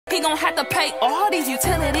He gon' have to pay all these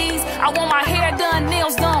utilities. I want my hair done,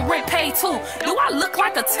 nails done, rent paid too. Do I look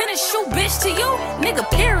like a tennis shoe bitch to you? Nigga,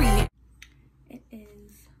 period. It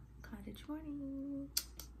is cottage morning.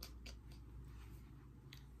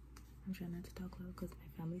 I'm trying not to talk loud because my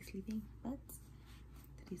family's sleeping, but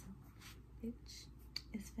today's a bitch.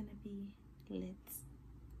 It's gonna be lit.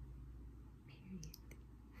 Period.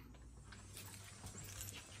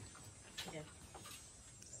 Yeah.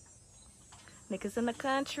 Niggas in the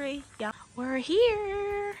country. Yeah. We're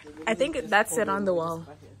here. I think that's it on the wall.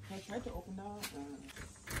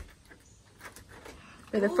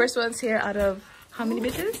 We're the first ones here out of how many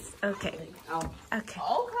bitches? Okay. Okay.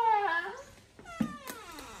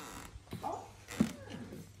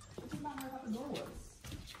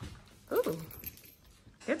 Ooh.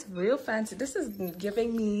 It's real fancy. This is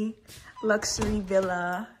giving me luxury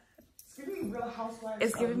villa.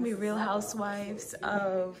 It's giving me Real Housewives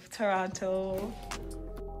of Toronto.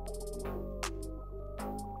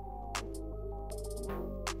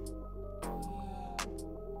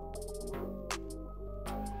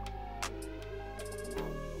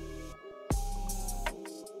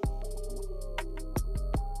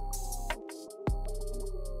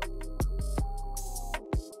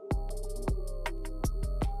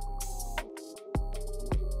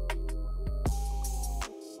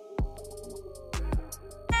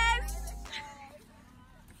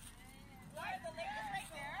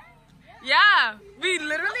 Yeah, we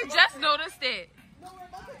literally just noticed it.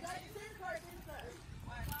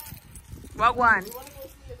 What one?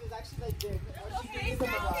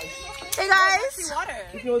 Hey guys.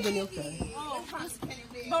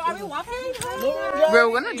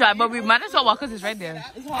 We're gonna drive, but we might as well walk because it's right there.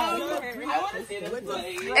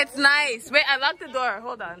 It's nice. Wait, I locked the door.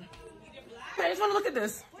 Hold on. I just want to look at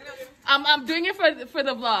this. I'm doing it for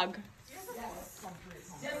the vlog.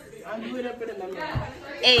 I'm doing it for the memory.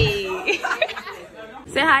 Hey.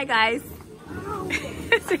 Say hi, guys.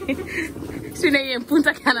 Sunay in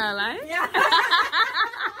Punta Cana, right? Yeah.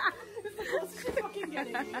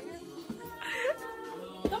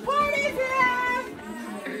 The party's here!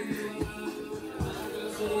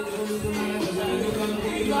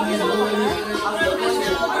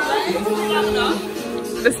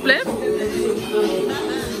 The split?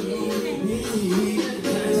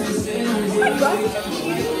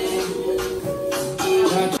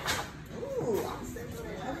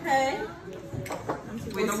 Okay.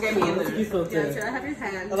 Wait, don't get me in there. Yeah, should I have your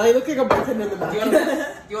hand? I look like a button in the back.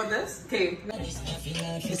 You want this? Okay.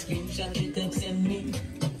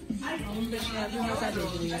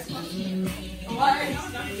 What?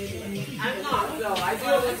 I'm not, no. I do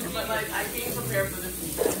this, but like, I came prepared for this.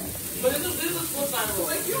 But this is a full time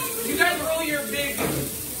roll. You guys roll your big,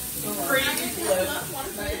 crazy flip.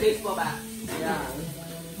 Baseball bat. Yeah.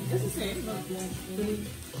 It's the same.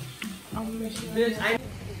 Bitch, I...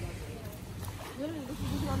 Literally, this is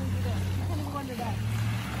what I do that. I can't even go under that.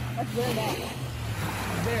 That's very bad.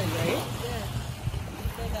 Very, right? Yeah.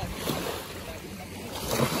 Very bad.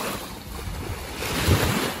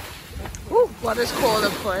 Ooh, water's cold,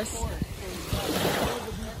 of course.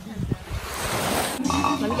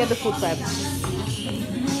 Let me get the food prep.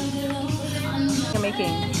 What you're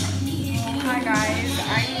making? Hi guys,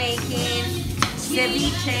 I'm making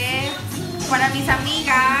ceviche para mis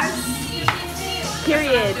amigas.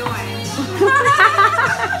 Period.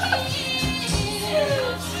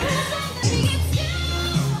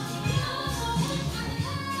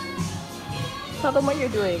 Tell them what you're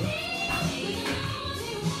doing.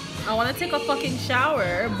 I want to take a fucking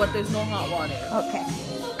shower, but there's no hot water. Okay.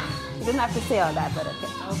 You don't have to say all that, but okay.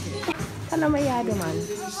 Okay. Tell them what you're doing, man.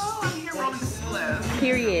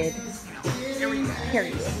 Period.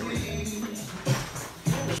 Period.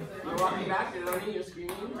 You're walking back, you're learning, you're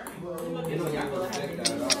screaming.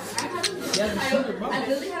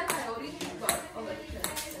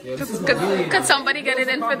 Could somebody get it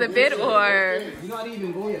in for the vid or? You not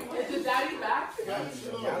even go yet. Is the daddy back?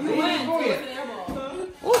 You went. Go yet.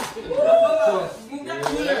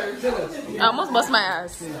 I almost bust my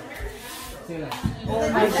ass. Oh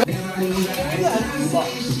my God.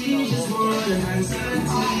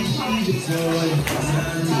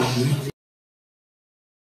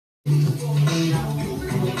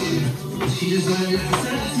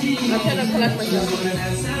 I'm trying to collect myself.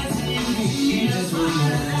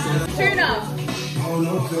 Turn up.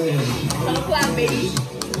 Come clap, baby.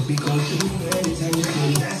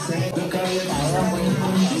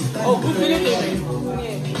 Oh, good video.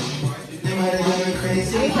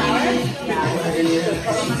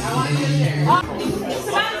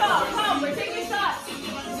 Samantha, come, we're taking shots.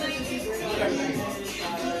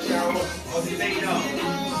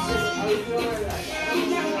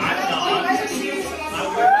 I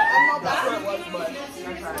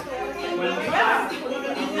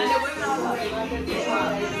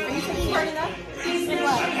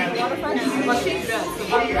Daniel,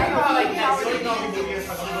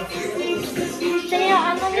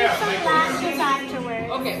 I'm gonna need some lashes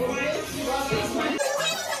afterwards. Okay.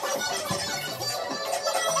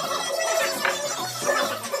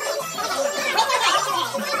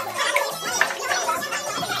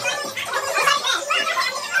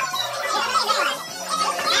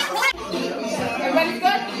 Everybody's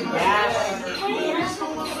good? Yeah.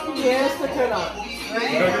 Cheers to turn up.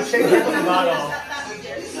 Right? No, just shake it from the bottom.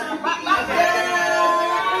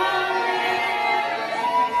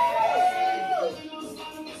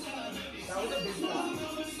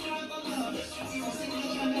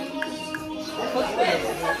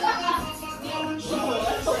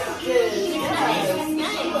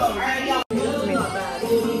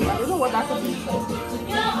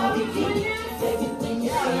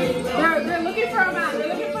 They're looking for a man. They're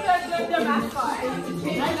looking for the mascot.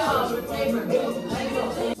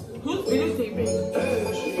 Who's videotaping?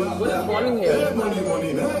 What's spawning here?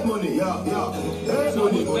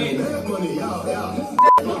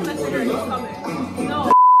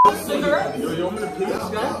 No. Cigarette? You want me to please this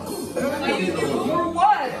guy? For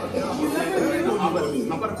what?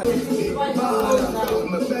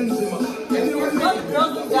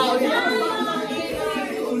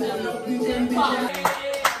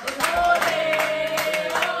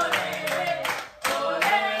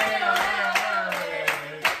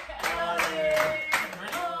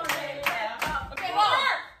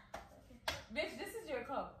 Bitch, this is your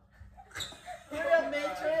cup.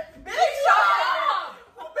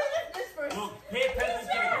 Look, pay attention to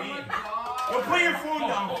the game. Yo, put your phone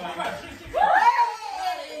down, fam.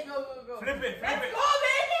 Flip it.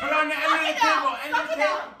 Put it on the end of the table,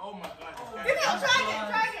 Oh my god. Try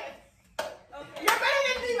again. You're better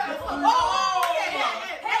than me, man. Oh, hey.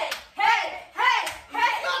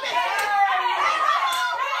 Stop it.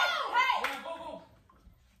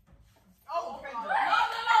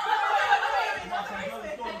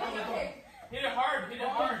 Hit it hard.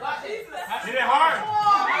 Hit it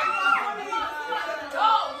hard.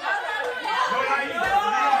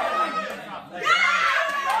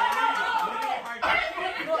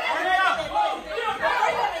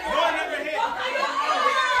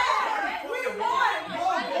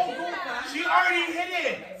 She already hit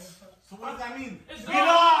it. So what does that mean? We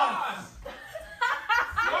lost.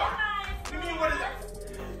 What do you mean, what is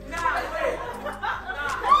that?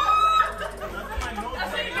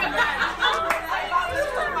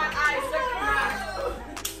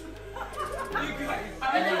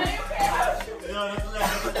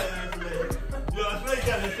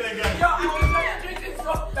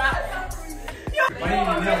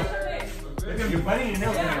 You're biting your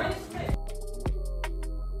nails now.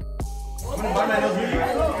 I'm gonna bite my nails with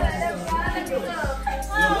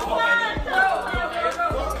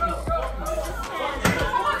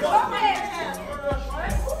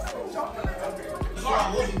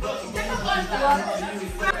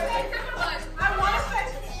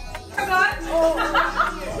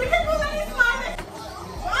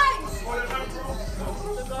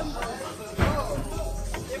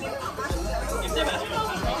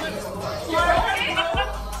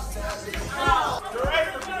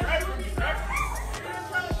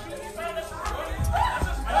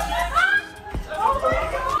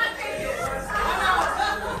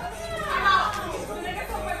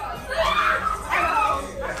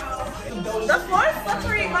The floor is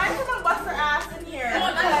slippery. Mine's gonna bust her ass in here.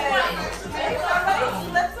 Somebody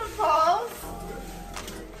slip some balls.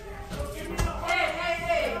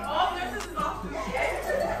 Hey. All this is off the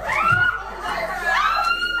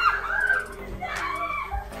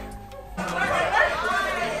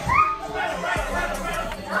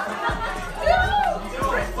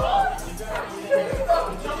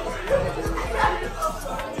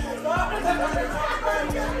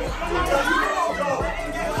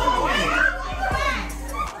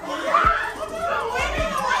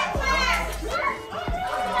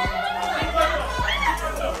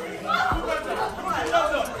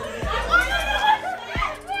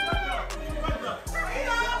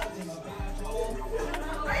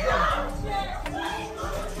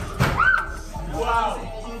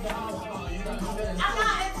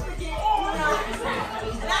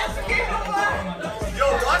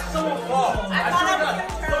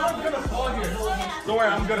Don't worry,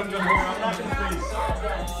 I'm good. I'm not gonna face.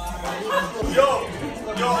 Yo,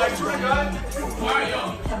 I swear to God. Alright, yo.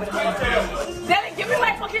 Danny, give me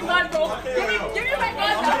my fucking gun, bro. Give me my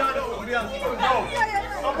gun.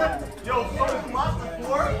 Someone come off the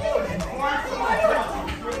floor.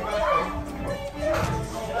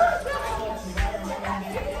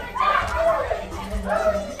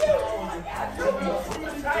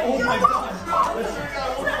 Oh my God.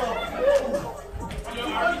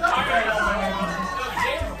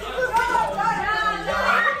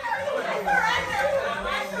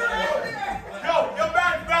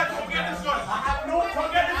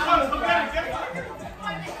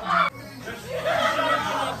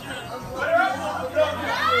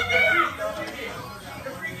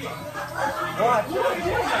 What?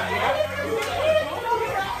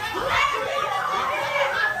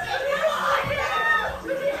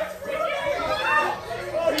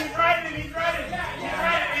 Oh, he's riding.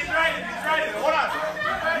 Hold on.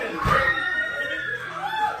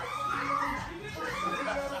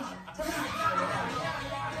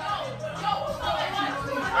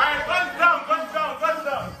 Alright, guns down, brother.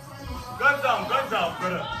 Guns down.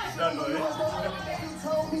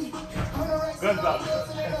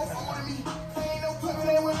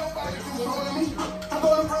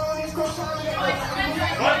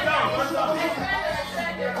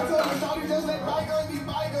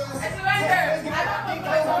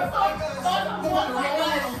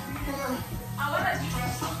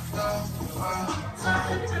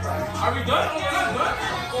 Are we done? We're not done?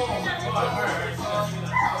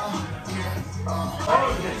 Oh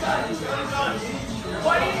my god.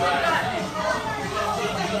 What do you think that?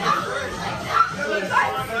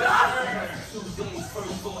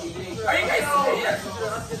 Are you guys serious?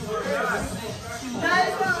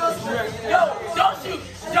 Yo, don't shoot!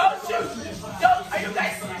 Don't shoot! Don't! Are you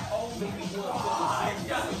guys serious? Oh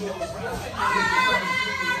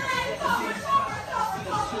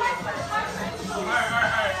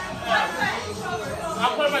Alright.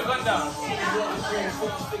 I'll put my gun down. No,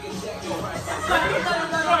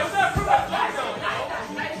 it's not for that gun down.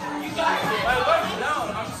 You guys, my gun's down.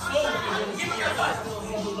 I'm slow. Give me your gun.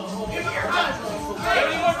 Give me your gun.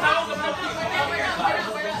 Any more towels? I'm out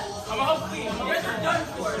clean. I'm out clean. You guys are done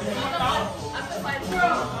for. Any more towels? I'm the fight.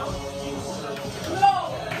 No.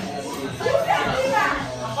 You can't do that.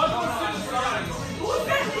 I'm about to sit inside. Who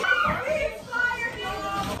can't do that? Please fire me.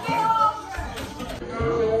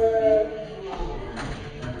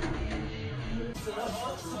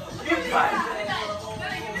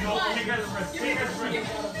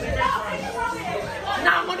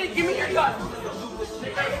 Nah, money, give me your gun.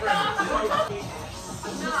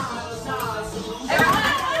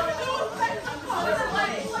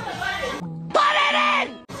 Put it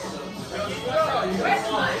in!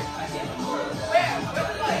 Where's mine? Where?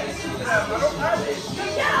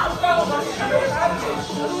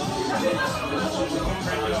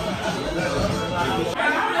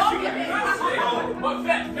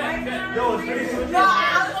 Yo, it's pretty good. I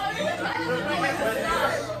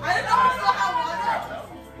didn't know we still had water.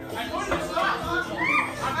 I told you to stop.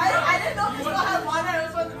 I didn't know we still had water. I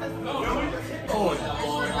was supposed to.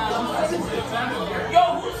 Yo,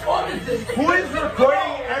 whose phone is this? Who is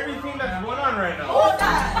recording everything that's going on right now? Who's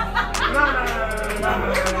that?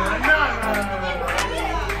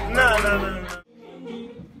 No.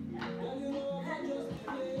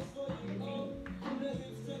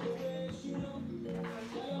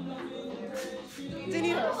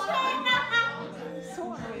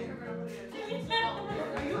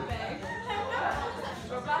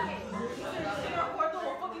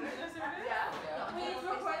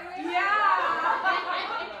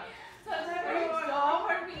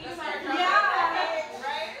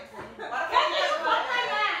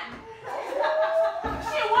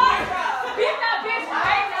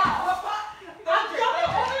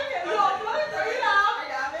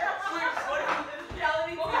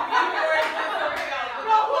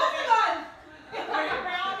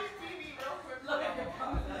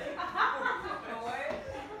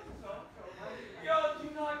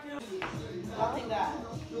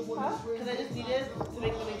 Because I just need it to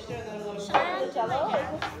make sure that I'm going to cello.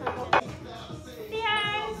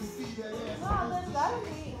 Yes. Wow, there's gotta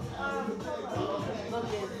be look,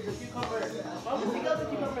 the cucumber. Why would you pick out the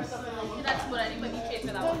cucumber something like that? That's what anybody pays for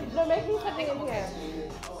that one. They're making something in here.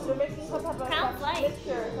 They're making some type of Sounds like.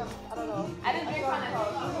 mixture. I don't know. I